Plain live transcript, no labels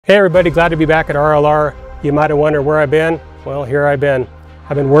Hey everybody, glad to be back at RLR. You might have wondered where I've been. Well, here I've been.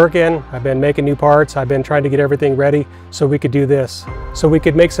 I've been working, I've been making new parts, I've been trying to get everything ready so we could do this. So we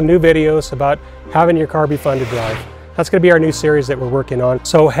could make some new videos about having your car be fun to drive. That's going to be our new series that we're working on.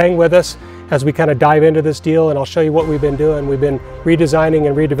 So hang with us as we kind of dive into this deal, and I'll show you what we've been doing. We've been redesigning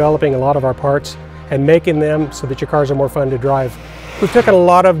and redeveloping a lot of our parts and making them so that your cars are more fun to drive. We've taken a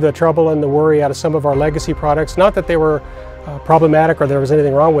lot of the trouble and the worry out of some of our legacy products. Not that they were problematic or there was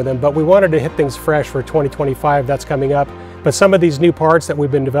anything wrong with them, but we wanted to hit things fresh for 2025. That's coming up. But some of these new parts that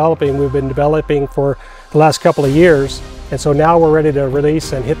we've been developing for the last couple of years, and so now we're ready to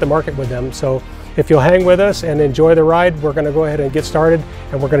release and hit the market with them. So if you'll hang with us and enjoy the ride, we're going to go ahead and get started,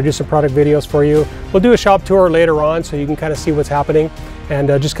 and we're going to do some product videos for you. We'll do a shop tour later on so you can kind of see what's happening and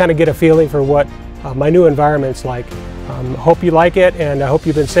just kind of get a feeling for what my new environment's like. Hope you like it, and I hope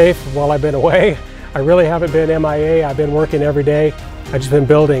you've been safe while I've been away. I really haven't been MIA. I've been working every day. I've just been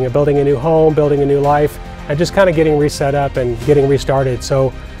building a new home, building a new life, and just kind of getting reset up and getting restarted.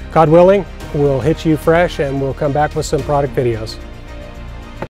 So God willing, we'll hit you fresh and we'll come back with some product videos.